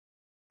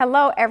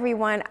Hello,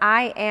 everyone.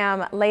 I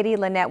am Lady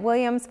Lynette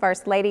Williams,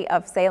 First Lady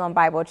of Salem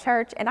Bible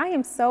Church, and I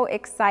am so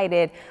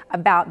excited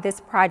about this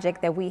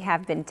project that we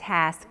have been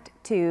tasked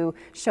to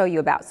show you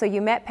about. So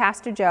you met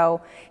Pastor Joe.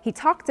 He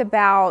talked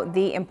about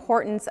the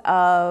importance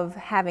of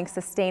having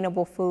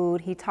sustainable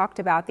food. He talked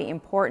about the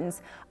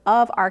importance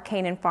of our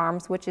Canaan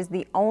Farms, which is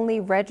the only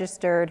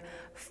registered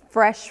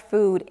fresh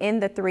food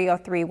in the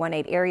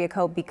 30318 area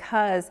code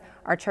because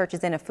our church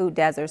is in a food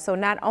desert. So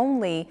not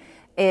only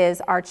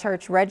is our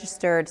church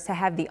registered to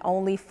have the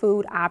only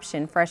food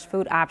option, fresh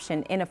food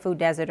option in a food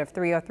desert of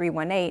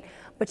 30318,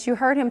 but you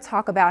heard him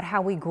talk about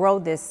how we grow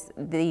these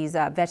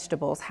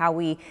vegetables, how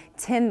we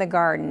tend the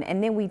garden,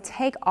 and then we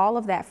take all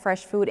of that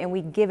fresh food and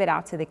we give it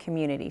out to the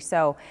community.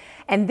 So,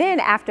 and then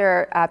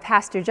after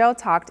Pastor Joe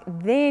talked,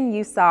 then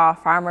you saw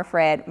Farmer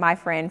Fred, my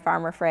friend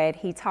Farmer Fred.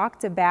 He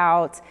talked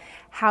about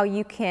how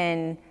you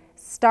can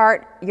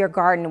start your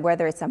garden,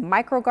 whether it's a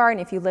micro garden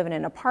if you live in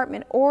an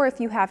apartment or if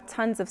you have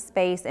tons of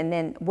space, and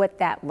then what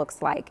that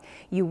looks like.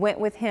 You went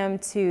with him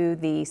to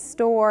the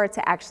store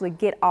to actually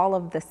get all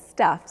of the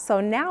stuff.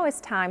 So now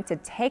it's time to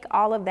take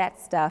all of that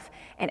stuff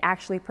and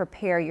actually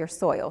prepare your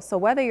soil. So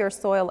whether your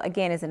soil,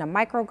 again, is in a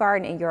micro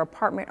garden in your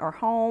apartment or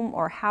home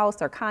or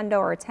house or condo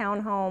or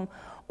townhome,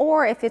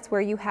 or if it's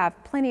where you have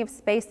plenty of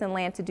space and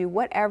land to do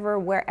whatever,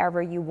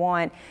 wherever you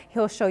want,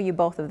 he'll show you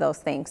both of those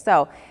things.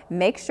 So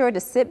make sure to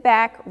sit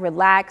back,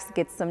 relax,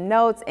 get some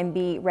notes, and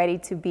be ready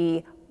to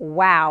be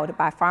wowed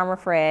by Farmer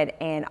Fred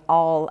and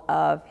all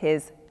of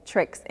his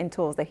tricks and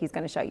tools that he's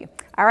going to show you.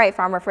 All right,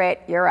 Farmer Fred,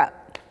 you're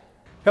up.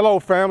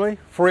 Hello, family.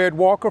 Fred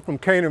Walker from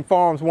Canaan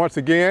Farms once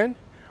again.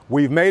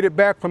 We've made it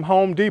back from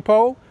Home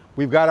Depot.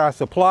 We've got our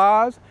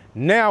supplies.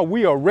 Now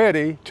we are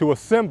ready to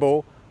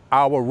assemble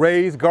our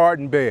raised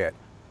garden bed.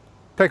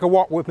 Take a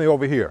walk with me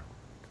over here.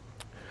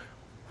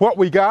 What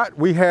we got,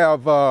 we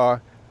have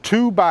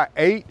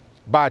 2x8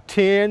 by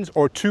 10s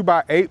or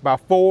 2x8 by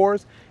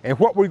 4s. And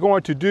what we're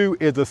going to do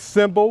is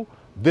assemble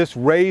this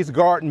raised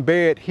garden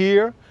bed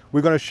here.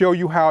 We're going to show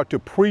you how to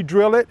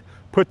pre-drill it,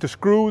 put the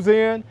screws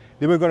in.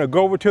 Then we're going to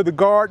go over to the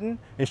garden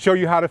and show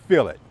you how to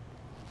fill it.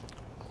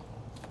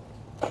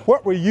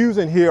 What we're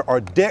using here are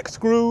deck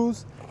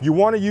screws. You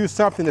want to use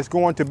something that's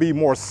going to be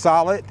more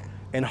solid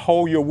and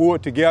hold your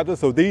wood together.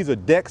 So these are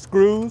deck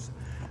screws.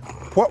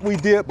 What we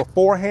did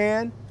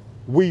beforehand,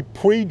 we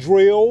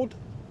pre-drilled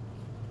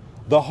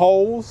the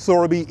holes so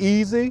it'll be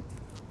easy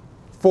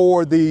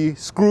for the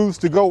screws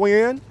to go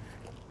in.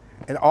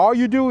 And all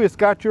you do is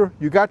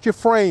you got your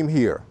frame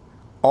here.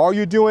 All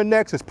you're doing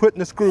next is putting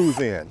the screws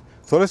in.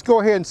 So let's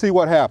go ahead and see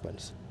what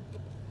happens.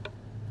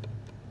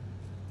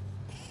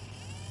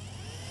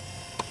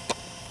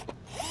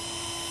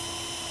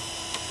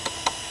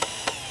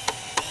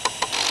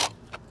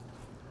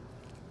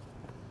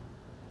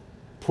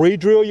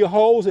 Pre-drill your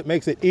holes, it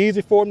makes it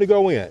easy for them to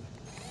go in.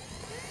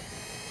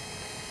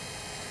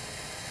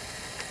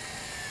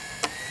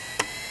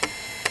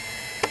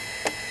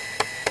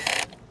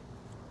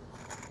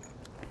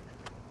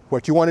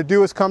 What you want to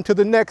do is come to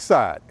the next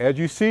side. As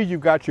you see,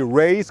 you've got your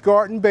raised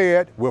garden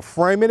bed. We're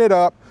framing it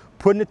up,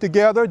 putting it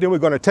together, then we're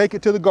going to take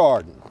it to the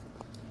garden.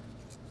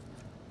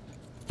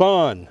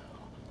 Fun.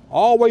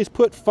 Always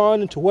put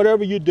fun into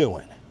whatever you're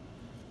doing.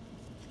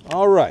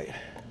 All right.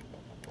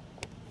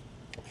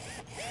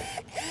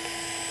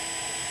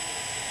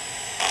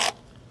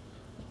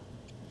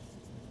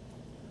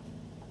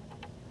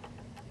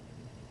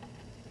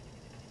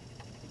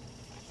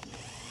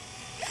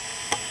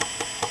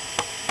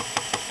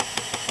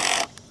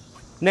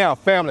 Now,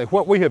 family,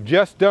 what we have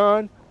just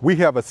done, we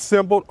have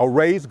assembled a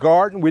raised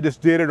garden. We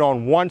just did it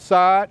on one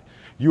side.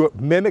 You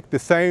would mimic the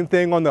same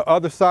thing on the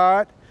other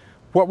side.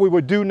 What we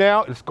would do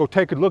now is go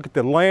take a look at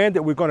the land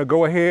that we're going to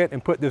go ahead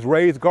and put this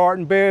raised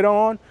garden bed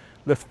on.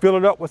 Let's fill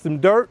it up with some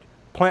dirt,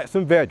 plant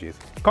some veggies.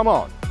 Come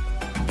on.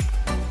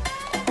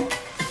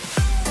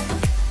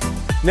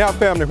 Now,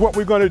 family, what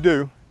we're going to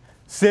do,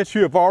 since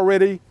you have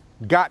already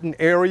got an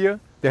area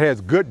that has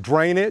good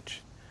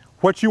drainage,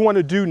 what you want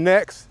to do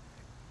next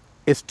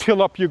is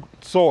till up your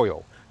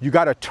soil. You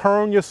got to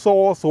turn your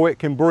soil so it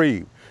can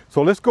breathe.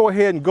 So let's go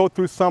ahead and go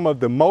through some of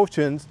the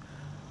motions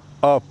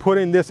of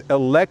putting this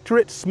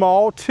electric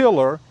small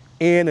tiller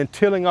in and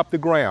tilling up the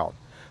ground.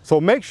 So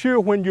make sure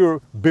when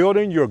you're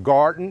building your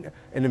garden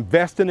and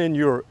investing in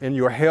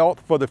your health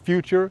for the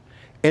future,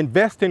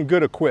 invest in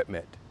good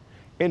equipment.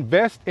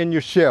 Invest in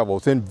your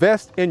shovels,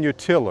 invest in your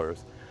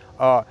tillers.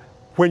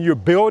 When you're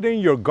building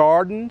your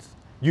gardens,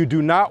 you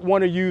do not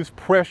want to use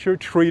pressure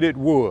treated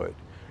wood.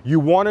 You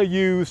want to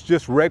use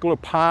just regular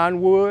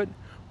pine wood.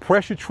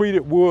 Pressure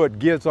treated wood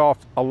gives off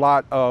a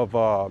lot of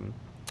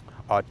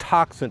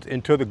toxins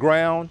into the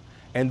ground,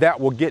 and that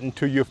will get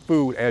into your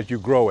food as you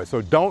grow it.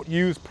 So don't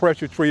use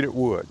pressure treated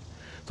wood.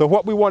 So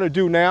what we want to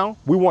do now,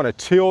 we want to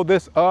till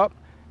this up,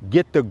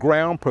 get the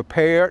ground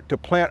prepared to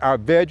plant our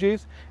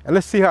veggies, and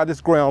let's see how this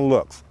ground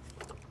looks.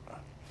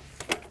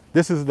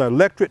 This is an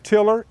electric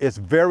tiller. It's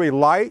very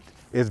light,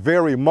 it's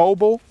very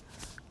mobile,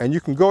 and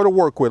you can go to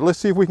work with it. Let's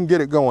see if we can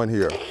get it going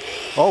here.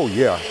 Oh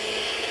yeah.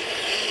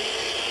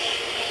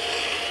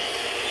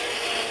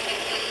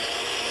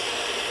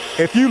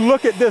 If you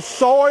look at this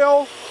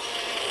soil,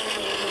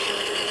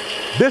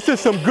 this is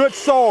some good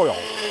soil.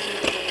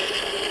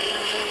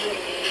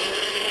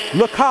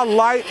 Look how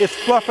light it's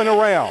fluffing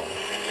around.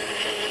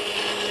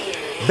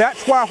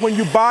 That's why when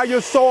you buy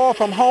your soil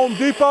from Home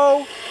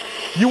Depot,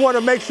 you want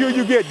to make sure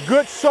you get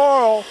good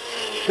soil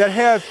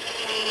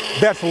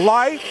that's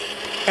light,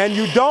 and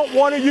you don't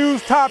want to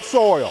use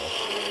topsoil.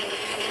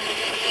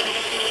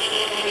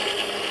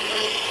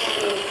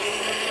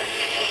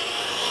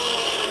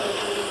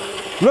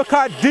 Look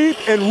how deep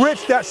and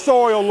rich that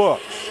soil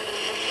looks.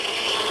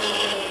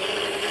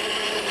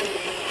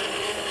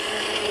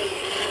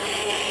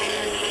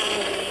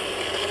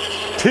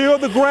 Till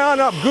the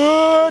ground up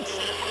good,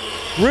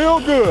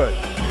 real good.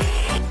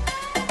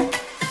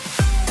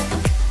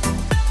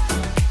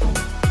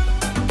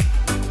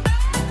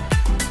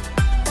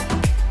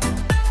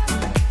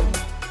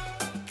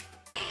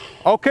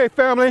 Okay,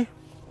 family,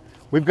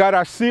 we've got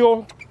our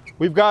soil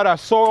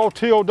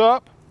tilled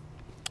up.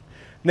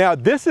 Now,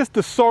 this is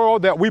the soil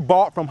that we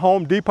bought from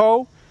Home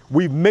Depot.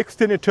 We've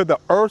mixed it into the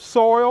earth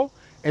soil,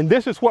 and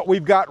this is what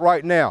we've got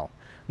right now.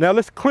 Now,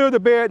 let's clear the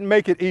bed and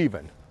make it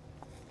even.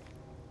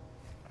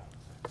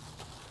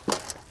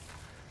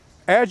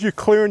 As you're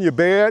clearing your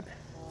bed,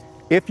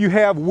 if you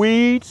have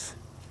weeds,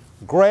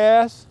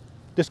 grass,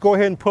 just go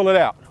ahead and pull it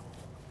out.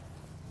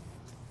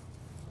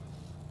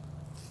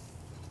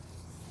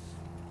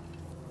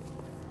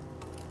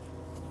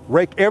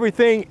 Rake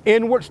everything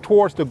inwards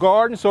towards the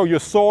garden so your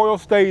soil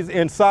stays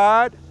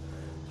inside.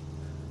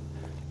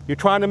 You're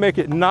trying to make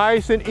it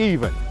nice and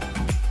even.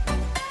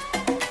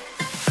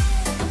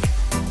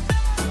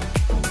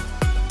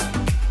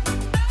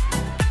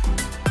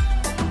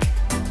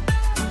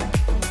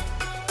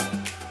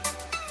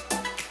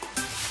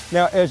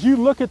 Now, as you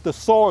look at the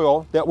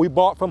soil that we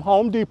bought from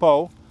Home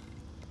Depot,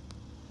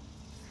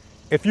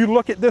 if you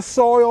look at this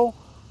soil,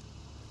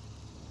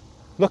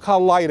 look how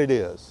light it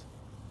is.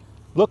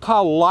 Look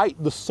how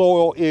light the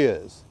soil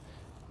is.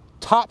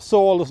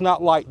 Topsoil is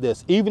not like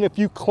this. Even if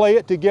you clay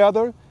it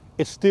together,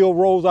 it still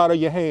rolls out of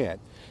your hand.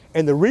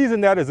 And the reason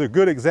that is a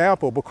good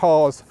example,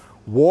 because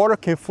water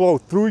can flow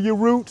through your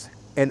roots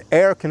and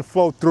air can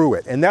flow through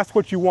it. And that's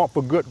what you want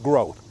for good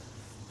growth.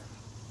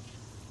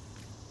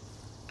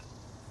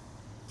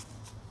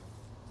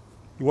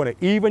 You want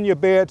to even your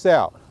beds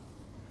out.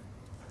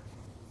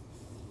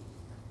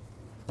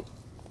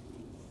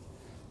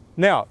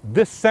 Now,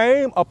 this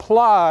same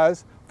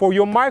applies for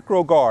your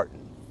micro garden.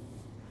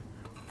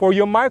 For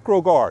your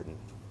micro garden.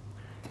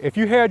 If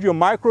you had your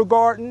micro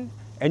garden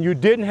and you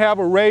didn't have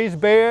a raised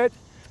bed,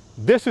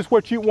 this is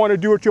what you want to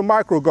do with your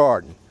micro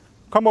garden.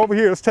 Come over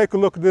here, let's take a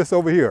look at this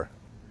over here.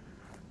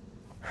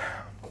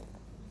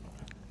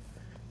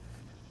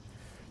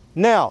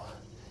 Now,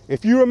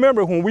 if you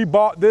remember when we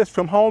bought this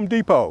from Home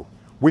Depot,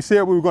 we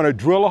said we were going to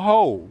drill a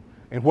hole.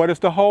 And what is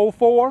the hole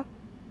for?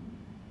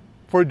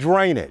 For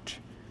drainage.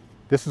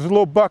 This is a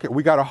little bucket.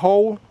 We got a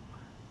hole,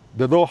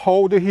 the little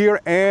holder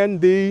here,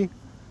 and the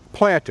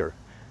planter.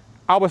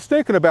 I was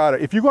thinking about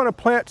it. If you're going to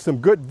plant some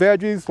good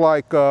veggies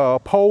like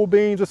pole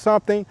beans or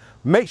something,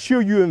 make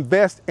sure you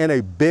invest in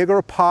a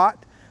bigger pot.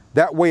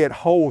 That way it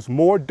holds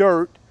more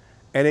dirt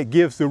and it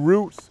gives the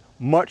roots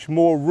much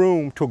more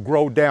room to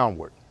grow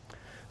downward.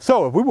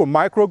 So if we were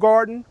micro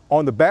garden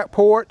on the back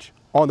porch,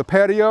 on the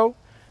patio,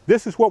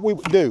 this is what we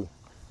would do.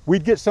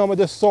 We'd get some of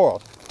this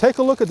soil. Take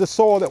a look at the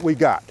soil that we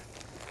got.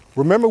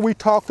 Remember we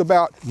talked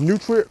about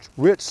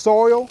nutrient-rich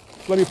soil?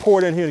 Let me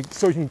pour it in here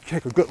so you can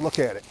take a good look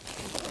at it.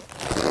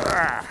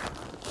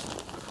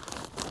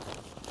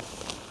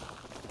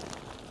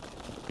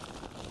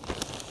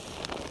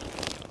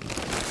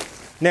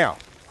 Now,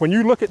 when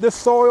you look at this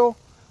soil,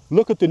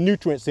 look at the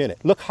nutrients in it.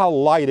 Look how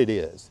light it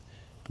is.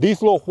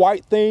 These little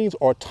white things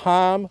are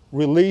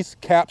time-release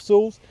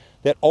capsules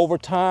that over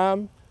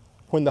time,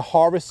 when the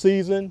harvest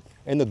season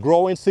and the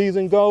growing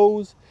season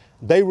goes,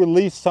 they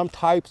release some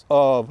types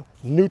of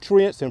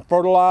nutrients and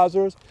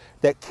fertilizers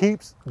that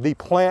keeps the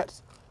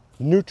plants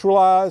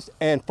neutralized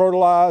and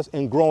fertilized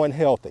and growing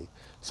healthy.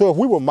 So if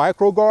we were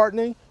micro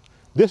gardening,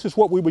 this is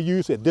what we would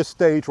use at this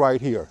stage right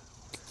here.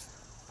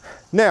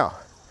 Now,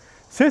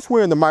 since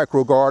we're in the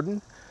micro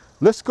garden,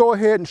 let's go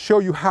ahead and show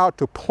you how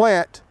to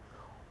plant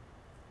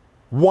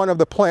one of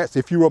the plants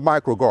if you were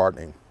micro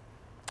gardening.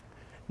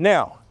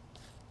 Now,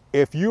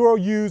 if you are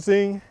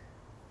using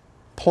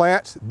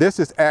plants, this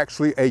is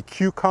actually a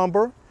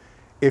cucumber.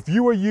 If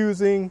you are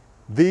using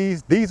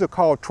these are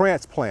called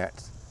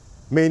transplants,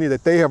 meaning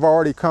that they have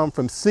already come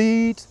from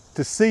seeds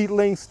to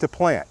seedlings to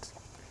plants.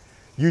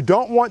 You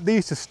don't want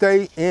these to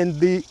stay in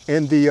the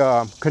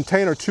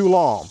container too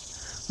long.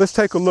 Let's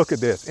take a look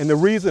at this. And the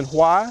reason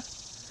why,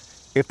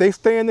 if they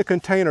stay in the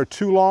container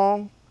too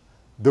long,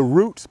 the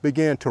roots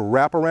begin to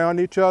wrap around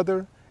each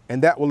other,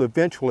 and that will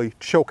eventually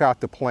choke out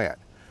the plant.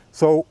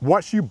 So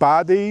once you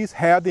buy these,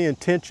 have the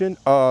intention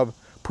of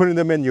putting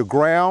them in your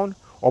ground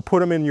or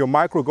put them in your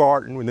micro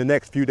garden in the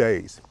next few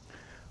days.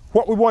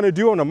 What we want to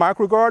do in a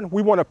micro garden,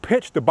 we want to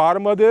pinch the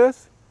bottom of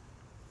this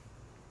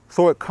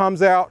so it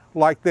comes out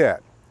like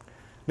that.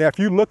 Now, if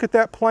you look at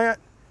that plant,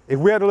 If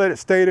we had to let it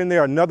stay in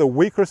there another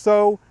week or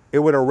so, it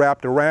would have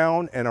wrapped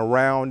around and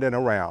around and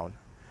around.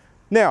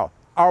 Now,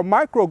 our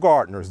micro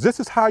gardeners, this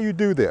is how you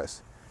do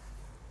this.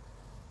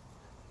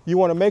 You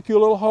want to make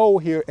your little hole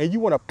here, and you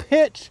want to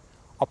pinch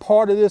a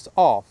part of this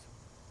off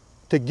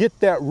to get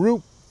that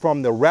root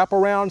from the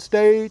wraparound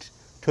stage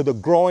to the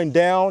growing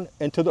down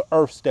into the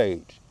earth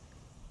stage.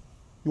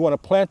 You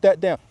want to plant that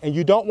down, and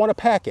you don't want to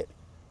pack it.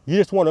 You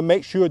just want to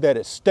make sure that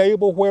it's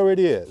stable where it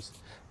is.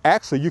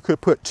 Actually, you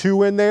could put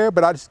 2 in there,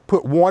 but I just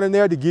put 1 in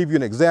there to give you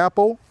an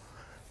example.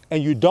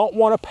 And you don't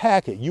want to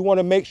pack it. You want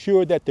to make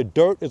sure that the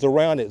dirt is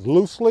around it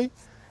loosely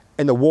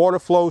and the water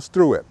flows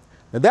through it.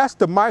 Now that's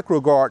the micro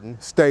garden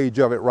stage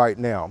of it right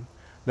now.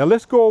 Now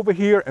let's go over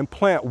here and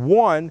plant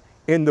 1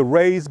 in the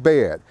raised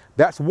bed.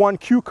 That's 1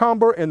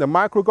 cucumber in the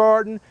micro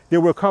garden.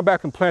 Then we'll come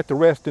back and plant the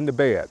rest in the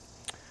bed.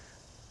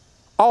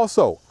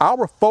 Also,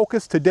 our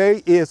focus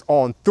today is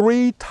on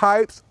 3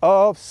 types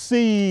of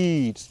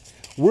seeds.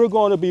 We're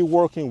going to be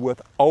working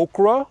with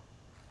okra.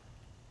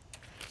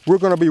 We're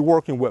going to be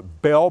working with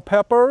bell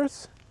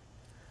peppers.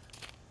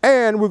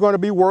 And we're going to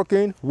be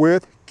working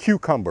with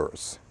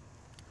cucumbers.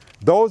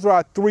 Those are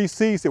our 3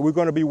 seeds that we're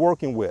going to be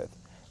working with.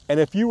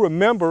 And if you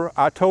remember,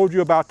 I told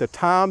you about the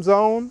time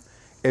zone.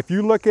 If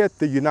you look at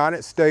the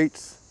United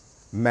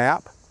States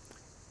map,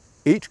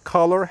 each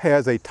color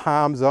has a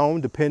time zone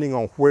depending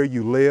on where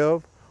you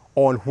live,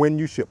 on when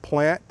you should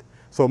plant.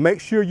 So make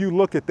sure you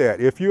look at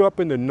that. If you're up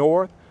in the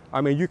north, I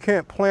mean, you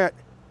can't plant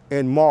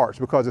in March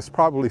because it's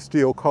probably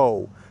still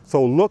cold.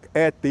 So look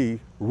at the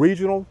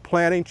regional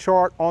planting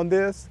chart on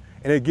this,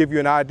 and it'll give you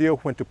an idea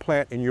of when to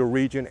plant in your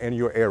region and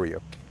your area.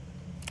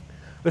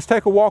 Let's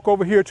take a walk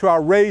over here to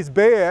our raised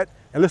bed,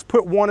 and let's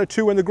put 1 or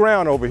 2 in the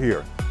ground over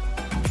here.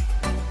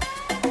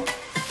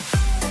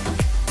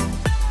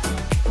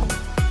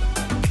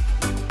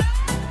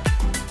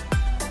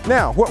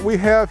 Now, what we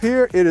have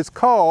here, it is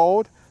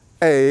called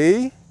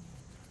a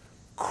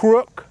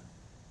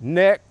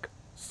crookneck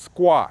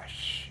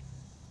squash.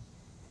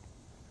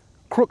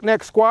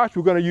 Crookneck squash,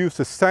 we're going to use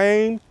the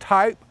same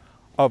type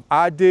of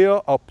idea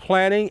of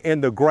planting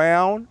in the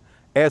ground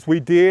as we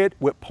did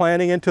with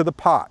planting into the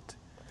pot.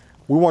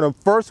 We want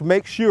to first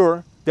make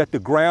sure that the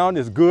ground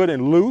is good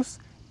and loose,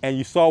 and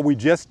you saw we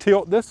just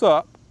tilt this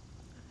up.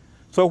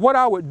 So what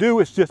I would do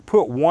is just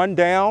put 1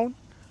 down,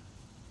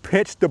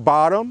 pinch the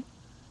bottom,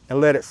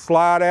 and let it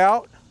slide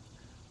out,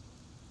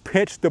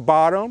 pinch the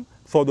bottom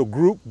so the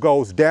group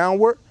goes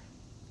downward,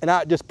 and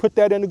I just put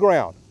that in the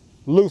ground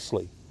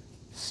loosely.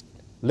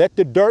 Let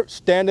the dirt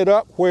stand it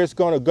up where it's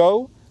going to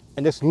go,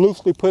 and just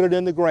loosely put it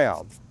in the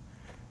ground.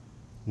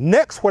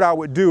 Next, what I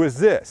would do is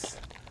this.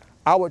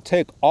 I would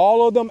take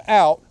all of them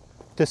out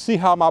to see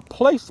how my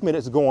placement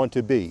is going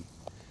to be.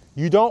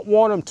 You don't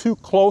want them too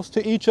close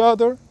to each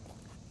other,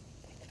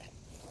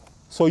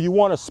 so you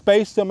want to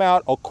space them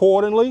out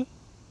accordingly,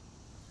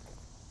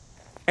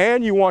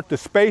 and you want to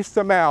space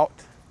them out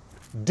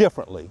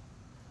differently.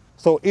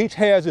 So each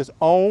has its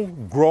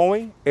own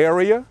growing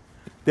area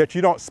that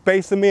you don't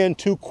space them in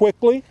too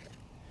quickly.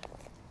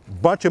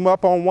 Bunch them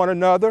up on one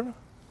another.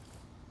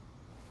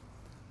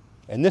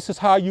 And this is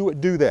how you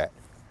would do that.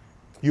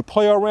 You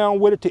play around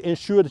with it to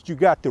ensure that you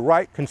got the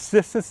right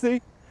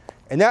consistency,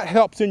 and that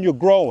helps in your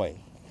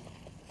growing.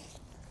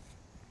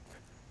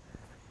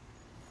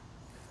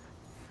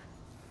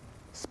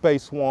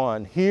 Space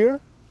 1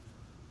 here,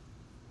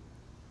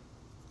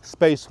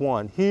 space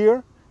 1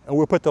 here, and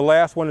we'll put the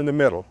last one in the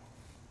middle.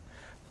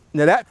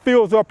 Now that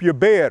fills up your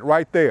bed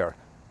right there.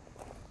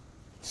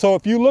 So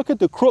if you look at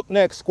the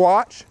crookneck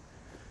squash,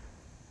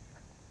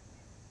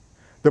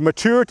 the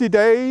maturity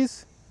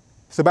days,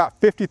 it's about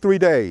 53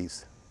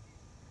 days.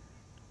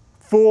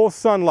 Full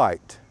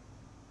sunlight.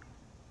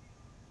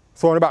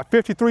 So in about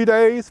 53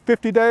 days,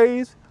 50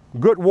 days,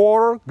 good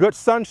water, good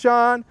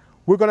sunshine,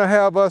 we're going to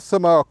have us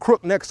some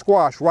crookneck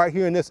squash right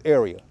here in this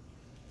area.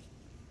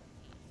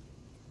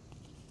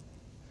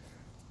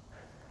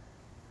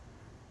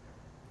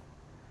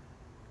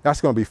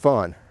 That's going to be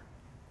fun.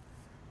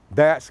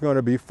 That's going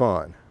to be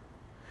fun.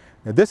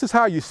 Now this is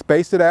how you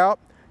space it out.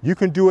 You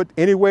can do it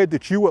any way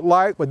that you would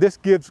like, but this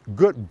gives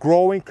good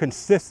growing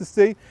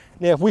consistency.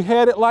 Now if we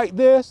had it like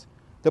this,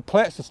 the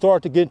plants will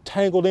start to get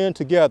tangled in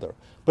together.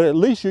 But at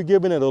least you're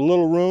giving it a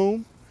little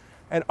room.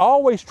 And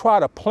always try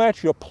to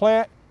plant your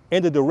plant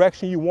in the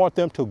direction you want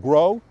them to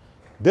grow.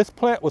 This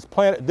plant was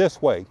planted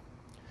this way.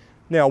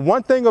 Now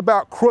one thing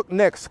about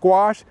crookneck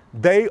squash,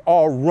 they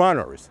are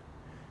runners,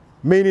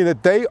 meaning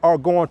that they are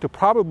going to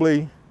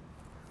probably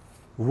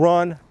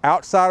run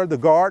outside of the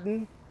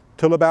garden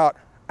till about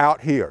out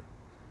here.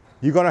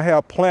 You're going to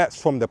have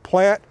plants from the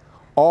plant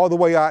all the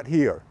way out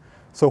here.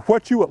 So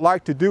what you would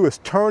like to do is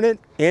turn it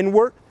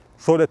inward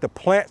so that the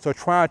plants are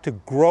trying to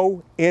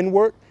grow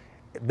inward.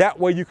 That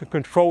way you can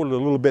control it a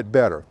little bit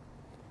better.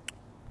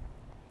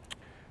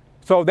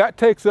 So that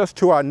takes us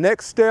to our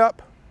next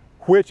step,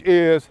 which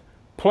is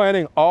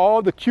planting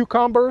all the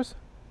cucumbers.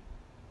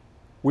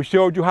 We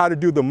showed you how to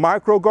do the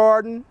micro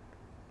garden.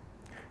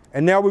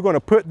 And now we're going to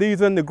put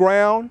these in the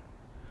ground.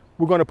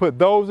 We're going to put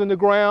those in the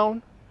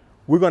ground.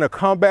 We're going to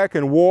come back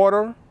and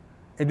water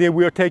and then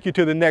we'll take you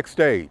to the next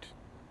stage.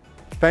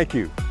 Thank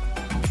you.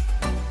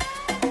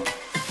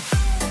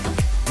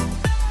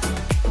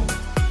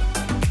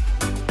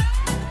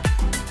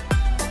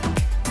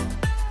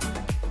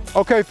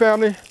 Okay,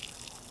 family,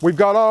 we've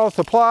got all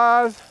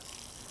supplies.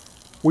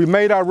 We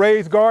made our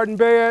raised garden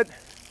bed.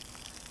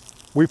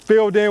 We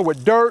filled in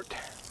with dirt,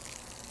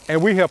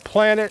 and we have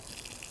planted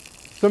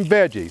some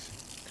veggies,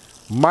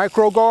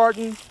 micro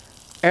garden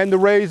and the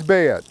raised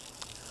bed.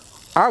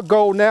 Our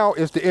goal now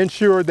is to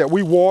ensure that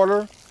we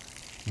water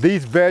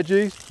these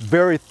veggies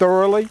very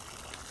thoroughly.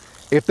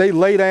 If they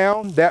lay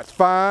down, that's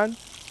fine.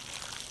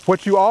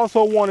 What you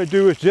also want to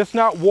do is just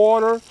not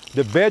water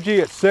the veggie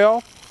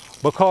itself,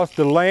 because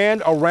the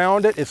land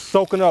around it is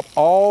soaking up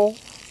all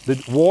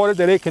the water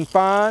that it can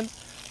find.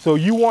 So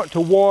you want to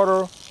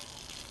water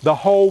the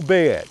whole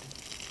bed.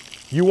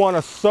 You want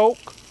to soak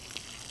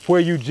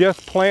where you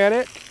just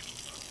planted.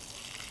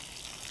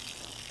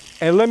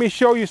 And let me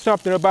show you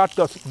something about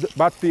the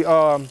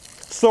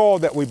soil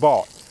that we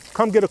bought.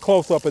 Come get a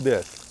close-up of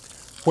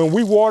this. When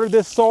we water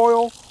this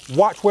soil,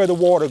 watch where the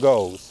water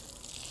goes.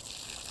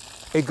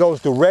 It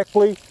goes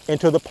directly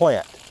into the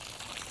plant.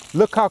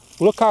 Look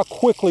how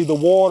quickly the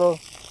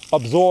water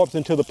absorbs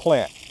into the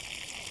plant.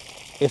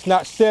 It's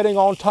not setting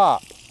on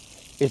top.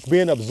 It's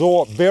being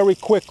absorbed very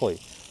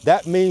quickly.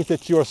 That means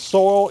that your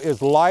soil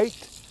is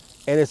light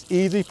and it's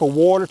easy for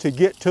water to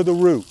get to the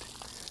root.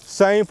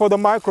 Same for the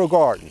micro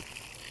garden.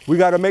 We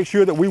got to make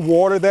sure that we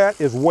water that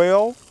as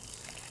well,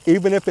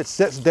 even if it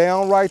sits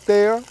down right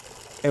there.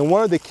 And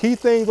one of the key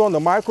things on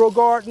the micro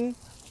garden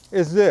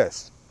is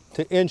this,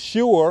 to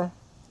ensure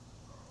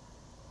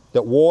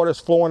that water is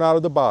flowing out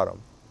of the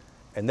bottom.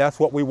 And that's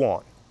what we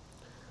want.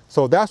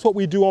 So that's what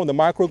we do on the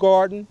micro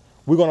garden.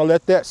 We're going to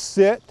let that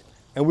sit,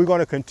 and we're going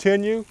to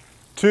continue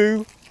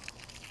to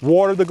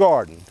water the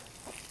garden.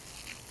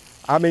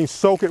 I mean,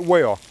 soak it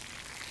well.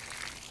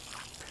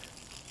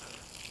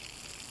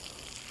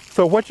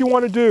 So what you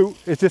want to do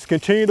is just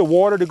continue to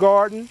water the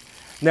garden.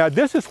 Now,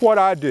 this is what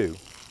I do.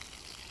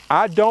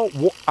 I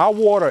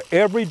water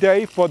every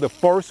day for the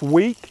first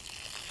week.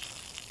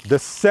 The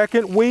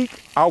second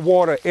week, I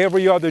water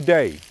every other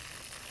day.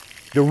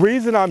 The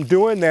reason I'm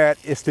doing that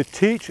is to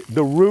teach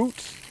the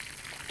roots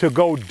to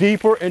go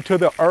deeper into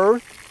the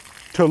earth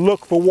to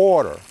look for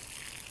water.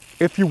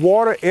 If you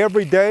water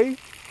every day,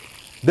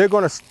 they're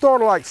going to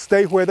sort of like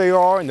stay where they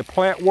are in the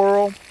plant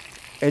world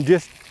and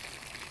just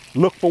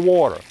look for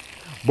water.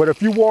 But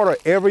if you water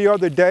every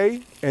other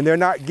day and they're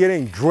not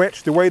getting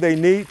drenched the way they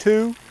need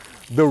to,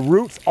 the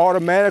roots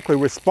automatically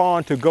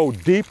respond to go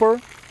deeper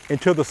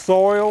into the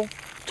soil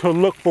to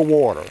look for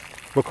water,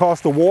 because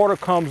the water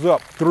comes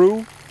up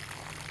through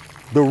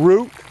the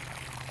root,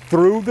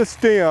 through the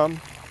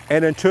stem,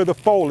 and into the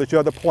foliage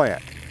of the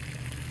plant.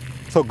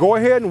 So go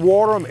ahead and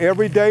water them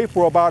every day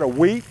for about a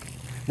week.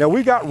 Now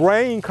we got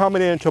rain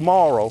coming in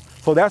tomorrow,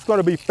 so that's going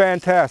to be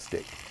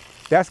fantastic.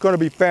 That's going to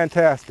be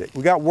fantastic.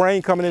 We got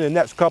rain coming in the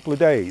next couple of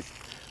days.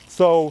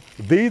 So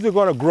these are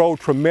going to grow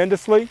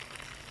tremendously.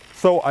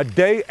 So a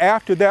day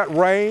after that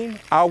rain,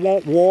 I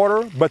won't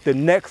water, but the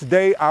next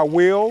day I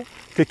will,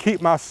 to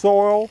keep my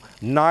soil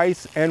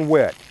nice and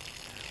wet.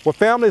 Well,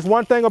 families,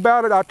 one thing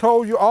about it, I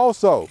told you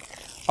also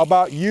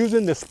about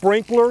using the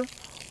sprinkler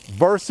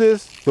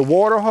versus the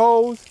water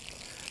hose.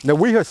 Now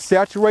we have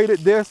saturated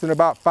this in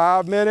about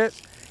 5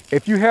 minutes.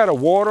 If you had a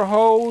water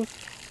hose,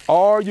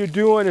 all you're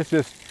doing is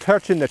just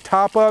touching the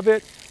top of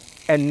it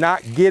and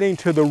not getting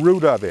to the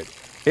root of it.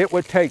 It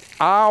would take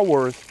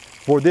hours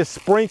for this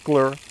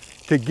sprinkler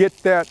to get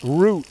that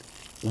root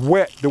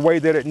wet the way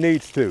that it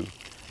needs to.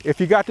 If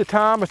you got the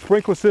time, a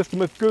sprinkler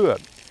system is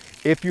good.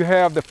 If you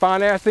have the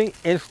financing,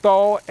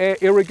 install an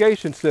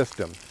irrigation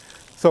system.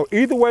 So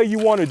either way you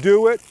want to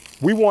do it,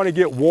 we want to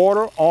get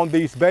water on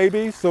these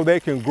babies so they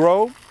can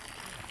grow.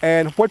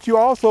 And what you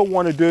also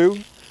want to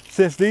do,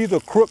 since these are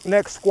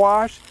crookneck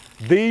squash,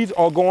 these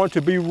are going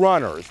to be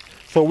runners.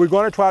 So we're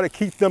going to try to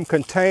keep them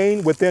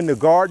contained within the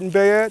garden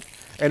bed.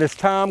 And as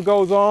time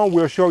goes on,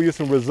 we'll show you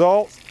some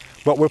results.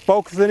 But we're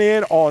focusing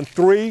in on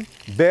 3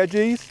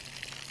 veggies: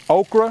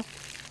 okra,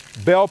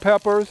 bell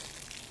peppers,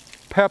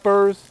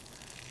 peppers,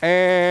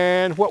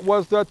 and what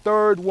was the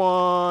third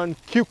one?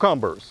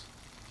 Cucumbers.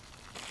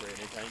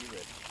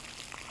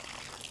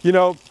 You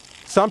know,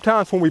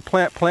 sometimes when we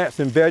plant plants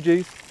and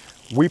veggies,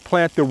 we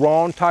plant the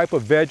wrong type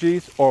of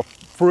veggies or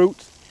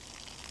fruits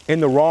in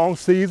the wrong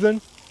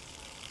season.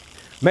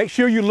 Make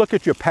sure you look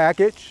at your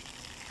package.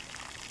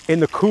 In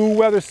the cool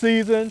weather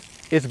season,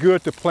 it's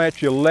good to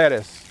plant your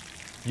lettuce,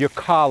 your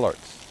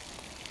collards,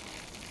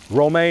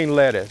 romaine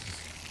lettuce,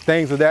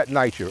 things of that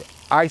nature,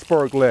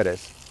 iceberg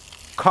lettuce,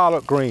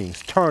 collard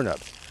greens,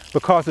 turnips,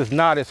 because it's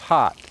not as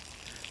hot.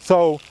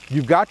 So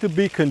you've got to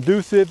be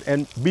conducive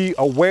and be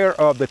aware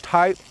of the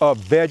type of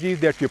veggies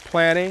that you're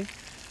planting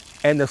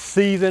and the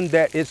season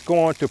that it's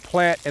going to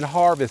plant and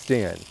harvest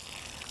in.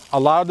 A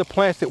lot of the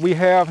plants that we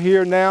have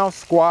here now,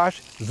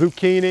 squash,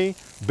 zucchini,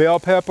 bell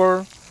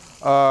pepper,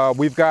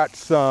 we've got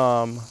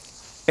some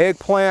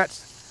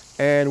eggplants,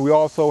 and we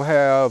also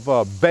have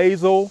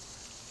basil,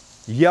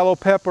 yellow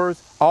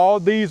peppers.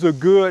 All these are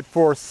good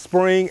for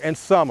spring and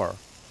summer.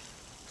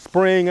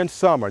 Spring and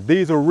summer,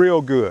 these are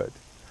real good.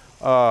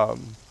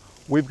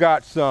 We've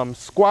got some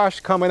squash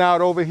coming out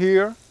over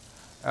here.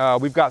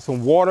 We've got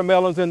some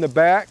watermelons in the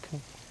back.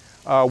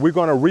 We're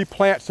going to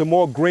replant some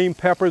more green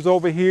peppers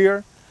over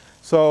here.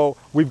 So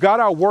we've got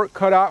our work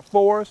cut out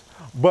for us,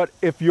 but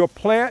if your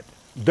plant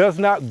does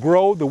not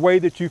grow the way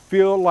that you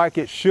feel like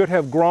it should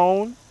have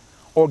grown,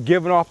 or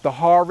given off the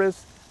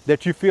harvest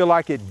that you feel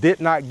like it did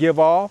not give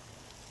off,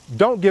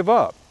 don't give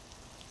up.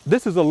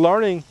 This is a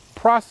learning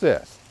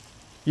process.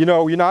 You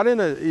know,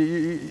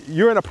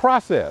 you're in a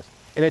process,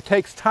 and it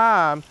takes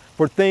time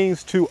for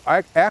things to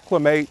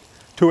acclimate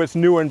to its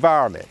new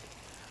environment.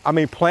 I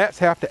mean, plants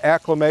have to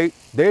acclimate.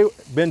 They've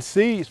been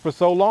seeds for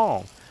so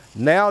long.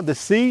 Now the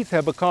seeds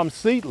have become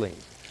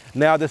seedlings.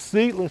 Now the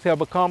seedlings have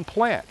become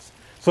plants.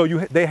 So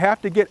they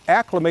have to get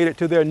acclimated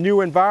to their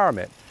new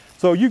environment.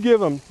 So you give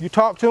them, you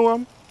talk to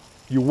them,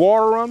 you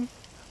water them,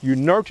 you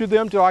nurture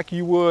them like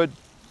you would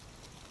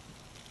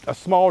a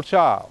small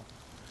child.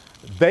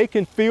 They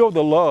can feel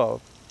the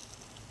love.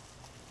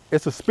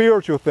 It's a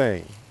spiritual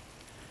thing.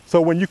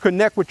 So when you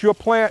connect with your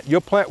plant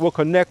will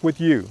connect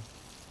with you.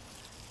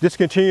 Just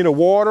continue to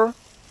water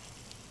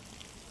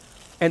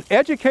and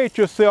educate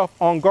yourself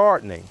on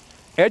gardening.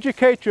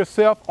 Educate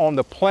yourself on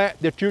the plant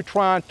that you're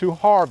trying to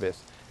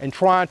harvest and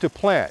trying to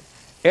plant.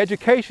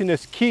 Education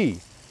is key,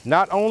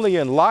 not only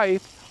in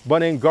life,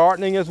 but in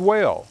gardening as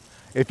well.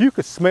 If you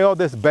could smell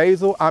this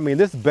basil, I mean,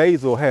 this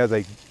basil has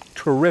a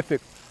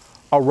terrific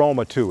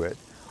aroma to it.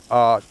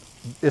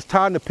 It's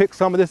time to pick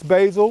some of this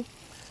basil.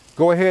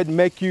 Go ahead and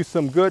make you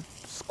some good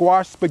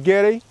squash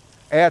spaghetti,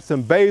 add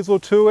some basil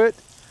to it,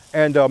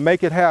 and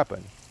make it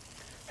happen.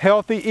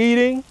 Healthy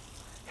eating,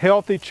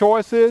 healthy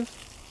choices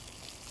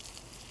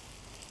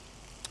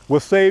will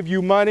save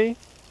you money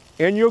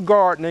in your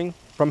gardening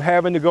from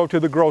having to go to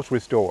the grocery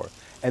store.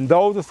 And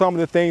those are some of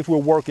the things we're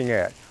working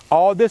at.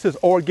 All this is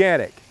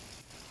organic.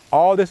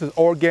 All this is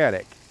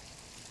organic.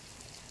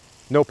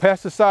 No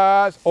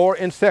pesticides or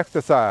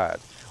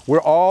insecticides.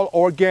 We're all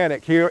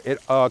organic here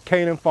at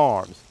Canaan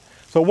Farms.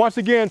 So once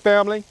again,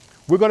 family,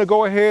 we're going to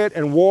go ahead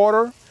and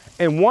water.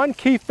 And one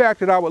key fact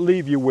that I would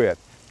leave you with,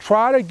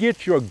 try to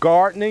get your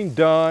gardening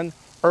done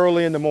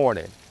early in the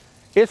morning.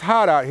 It's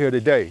hot out here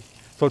today.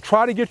 So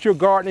try to get your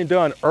gardening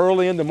done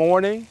early in the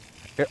morning,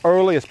 as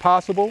early as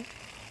possible,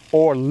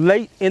 or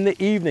late in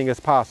the evening as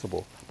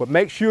possible. But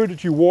make sure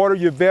that you water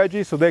your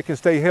veggies so they can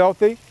stay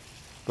healthy,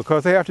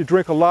 because they have to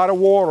drink a lot of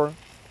water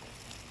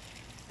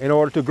in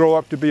order to grow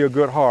up to be a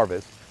good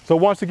harvest. So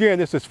once again,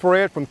 this is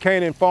Fred from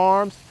Canaan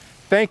Farms,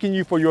 thanking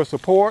you for your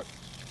support.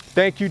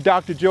 Thank you,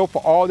 Dr. Joe,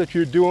 for all that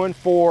you're doing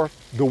for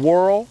the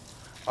world.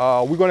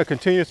 We're going to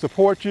continue to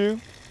support you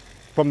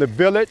from the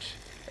village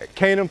at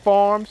Canaan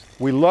Farms.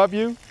 We love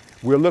you.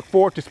 We'll look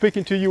forward to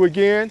speaking to you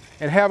again,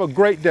 and have a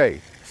great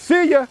day.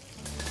 See ya.